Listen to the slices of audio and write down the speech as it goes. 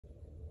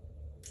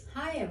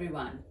Hi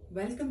everyone,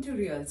 welcome to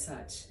Real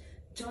Search.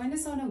 Join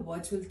us on a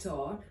virtual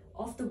tour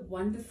of the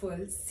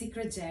wonderful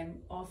secret gem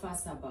of our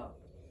suburb.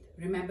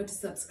 Remember to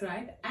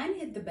subscribe and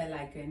hit the bell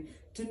icon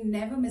to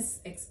never miss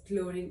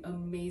exploring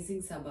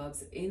amazing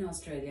suburbs in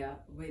Australia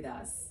with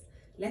us.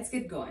 Let's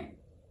get going.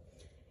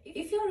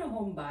 If you're a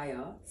home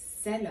buyer,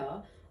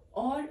 seller,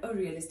 or a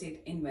real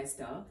estate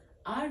investor,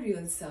 our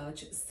Real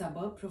Search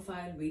suburb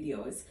profile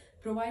videos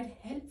provide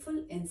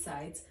helpful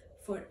insights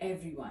for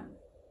everyone.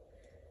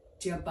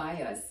 Dear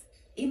buyers,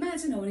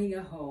 imagine owning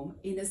a home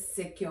in a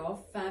secure,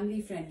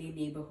 family-friendly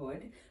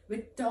neighborhood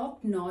with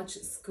top-notch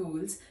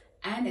schools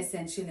and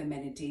essential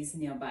amenities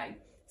nearby.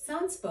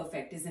 Sounds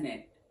perfect, isn't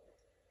it?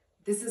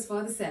 This is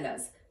for the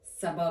sellers.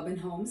 Suburban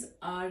homes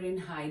are in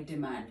high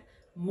demand.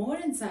 More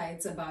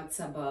insights about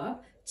Suburb,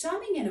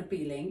 charming and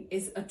appealing,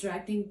 is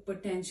attracting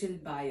potential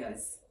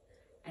buyers.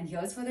 And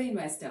here's for the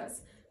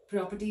investors.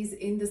 Properties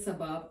in the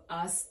suburb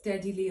are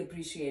steadily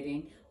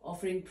appreciating,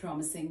 offering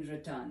promising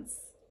returns.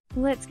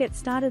 Let's get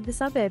started. The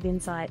suburb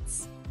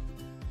insights.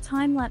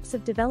 Time-lapse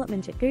of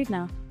development at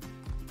Goodna.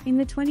 In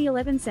the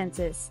 2011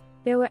 census,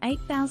 there were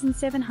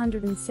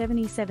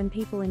 8,777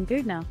 people in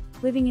Goodna,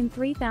 living in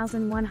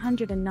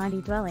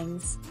 3,190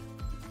 dwellings.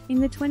 In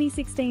the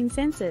 2016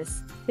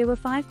 census, there were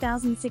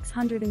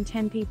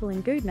 5,610 people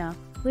in Goodna,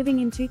 living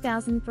in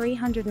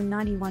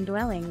 2,391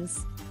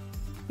 dwellings.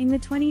 In the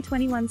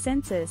 2021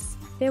 census,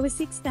 there were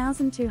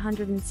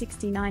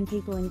 6,269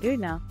 people in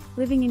Goodna,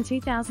 living in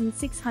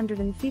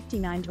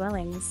 2,659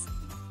 dwellings.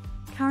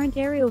 Current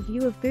aerial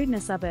view of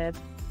Goodna suburb.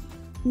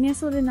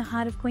 Nestled in the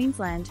heart of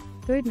Queensland,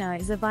 Goodna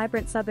is a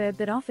vibrant suburb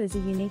that offers a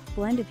unique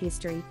blend of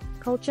history,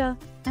 culture,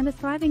 and a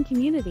thriving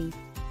community.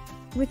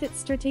 With its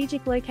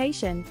strategic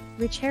location,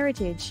 rich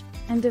heritage,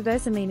 and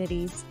diverse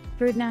amenities,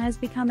 Goodna has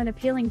become an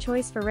appealing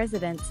choice for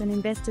residents and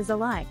investors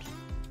alike.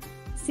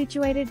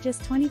 Situated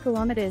just 20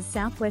 kilometres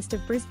southwest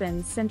of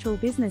Brisbane's central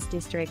business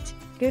district,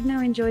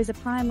 Goodna enjoys a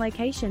prime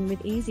location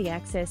with easy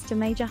access to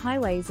major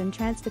highways and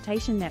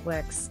transportation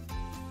networks.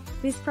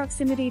 This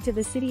proximity to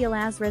the city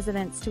allows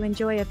residents to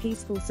enjoy a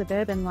peaceful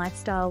suburban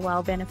lifestyle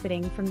while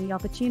benefiting from the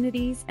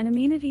opportunities and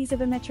amenities of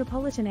a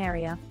metropolitan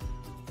area.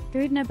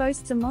 Goodna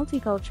boasts a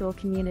multicultural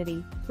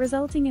community,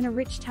 resulting in a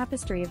rich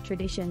tapestry of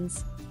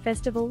traditions,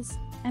 festivals,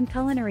 and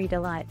culinary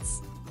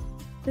delights.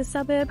 The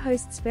suburb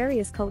hosts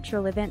various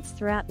cultural events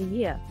throughout the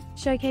year,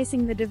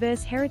 showcasing the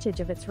diverse heritage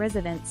of its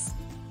residents.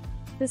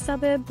 The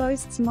suburb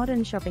boasts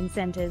modern shopping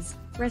centres,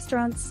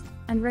 restaurants,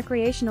 and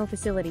recreational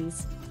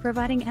facilities,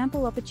 providing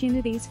ample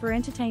opportunities for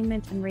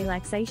entertainment and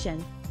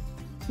relaxation.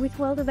 With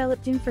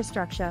well-developed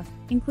infrastructure,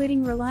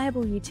 including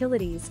reliable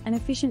utilities and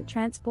efficient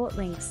transport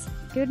links,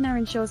 Goodna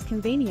ensures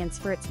convenience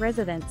for its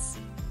residents.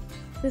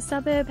 The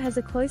suburb has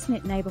a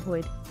close-knit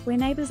neighbourhood, where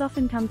neighbours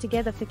often come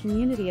together for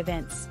community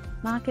events,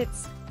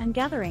 markets, and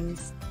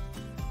gatherings.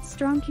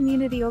 Strong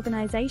community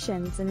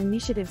organisations and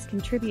initiatives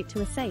contribute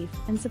to a safe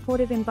and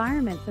supportive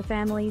environment for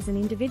families and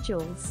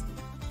individuals.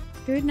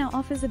 Goodna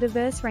offers a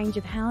diverse range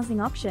of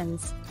housing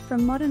options,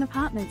 from modern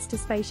apartments to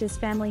spacious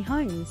family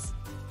homes.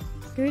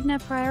 Goodna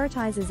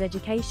prioritises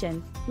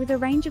education, with a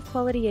range of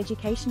quality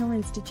educational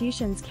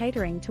institutions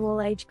catering to all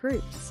age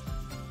groups.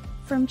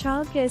 From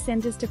childcare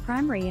centres to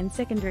primary and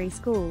secondary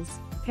schools,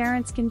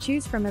 parents can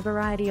choose from a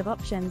variety of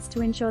options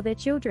to ensure their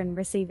children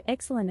receive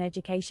excellent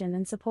education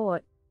and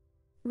support.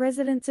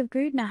 Residents of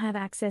Goodna have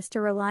access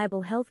to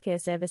reliable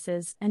healthcare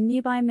services and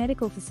nearby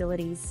medical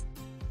facilities.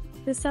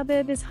 The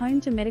suburb is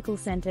home to medical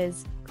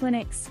centres,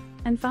 clinics,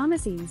 and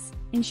pharmacies,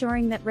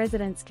 ensuring that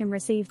residents can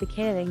receive the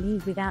care they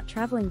need without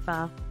travelling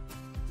far.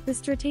 The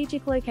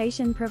strategic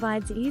location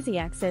provides easy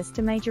access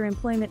to major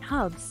employment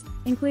hubs,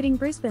 including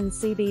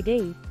Brisbane's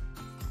CBD.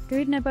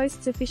 Goodna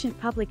boasts efficient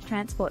public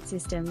transport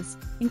systems,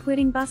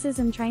 including buses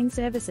and train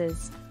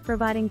services,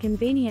 providing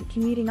convenient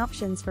commuting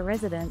options for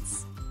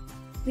residents.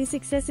 This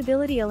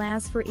accessibility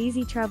allows for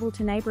easy travel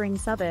to neighbouring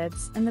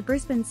suburbs and the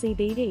Brisbane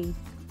CBD.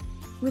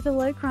 With a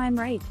low crime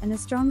rate and a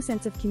strong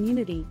sense of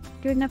community,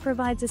 Goodna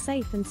provides a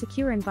safe and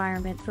secure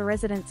environment for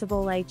residents of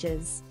all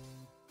ages.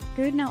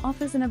 Goodna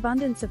offers an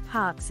abundance of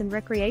parks and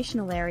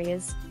recreational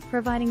areas,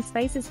 providing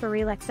spaces for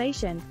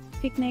relaxation,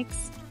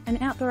 picnics,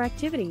 and outdoor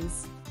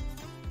activities.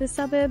 The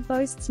suburb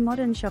boasts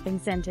modern shopping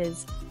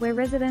centres, where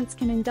residents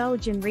can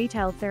indulge in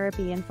retail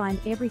therapy and find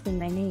everything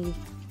they need.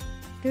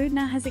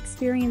 Goodna has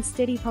experienced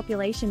steady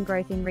population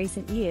growth in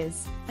recent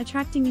years,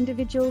 attracting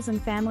individuals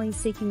and families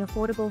seeking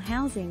affordable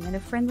housing and a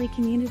friendly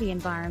community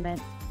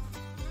environment.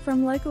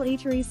 From local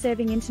eateries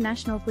serving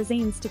international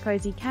cuisines to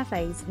cosy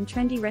cafes and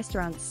trendy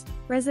restaurants,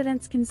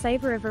 residents can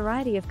savour a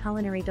variety of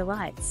culinary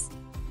delights.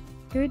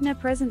 Goodna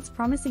presents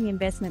promising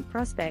investment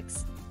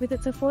prospects, with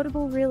its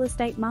affordable real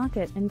estate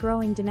market and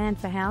growing demand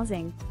for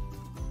housing.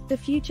 The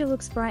future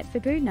looks bright for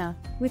Goodna,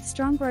 with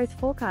strong growth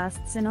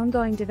forecasts and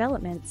ongoing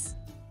developments.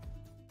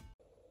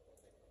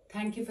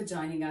 Thank you for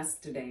joining us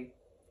today.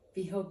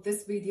 We hope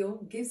this video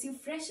gives you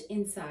fresh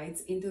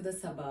insights into the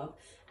suburb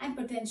and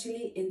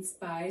potentially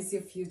inspires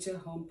your future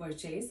home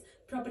purchase,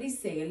 property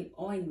sale,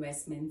 or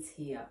investments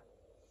here.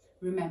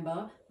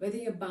 Remember, whether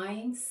you're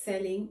buying,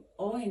 selling,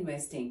 or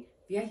investing,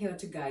 we are here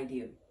to guide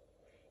you.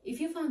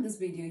 If you found this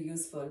video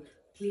useful,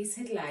 please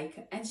hit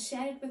like and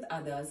share it with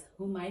others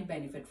who might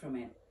benefit from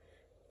it.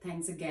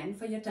 Thanks again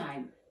for your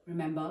time.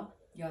 Remember,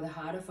 you're the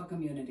heart of our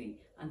community.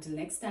 Until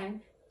next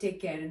time,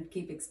 take care and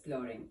keep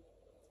exploring.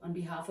 On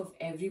behalf of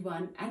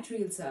everyone at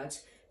Real Search,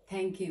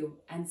 thank you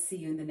and see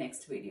you in the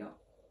next video.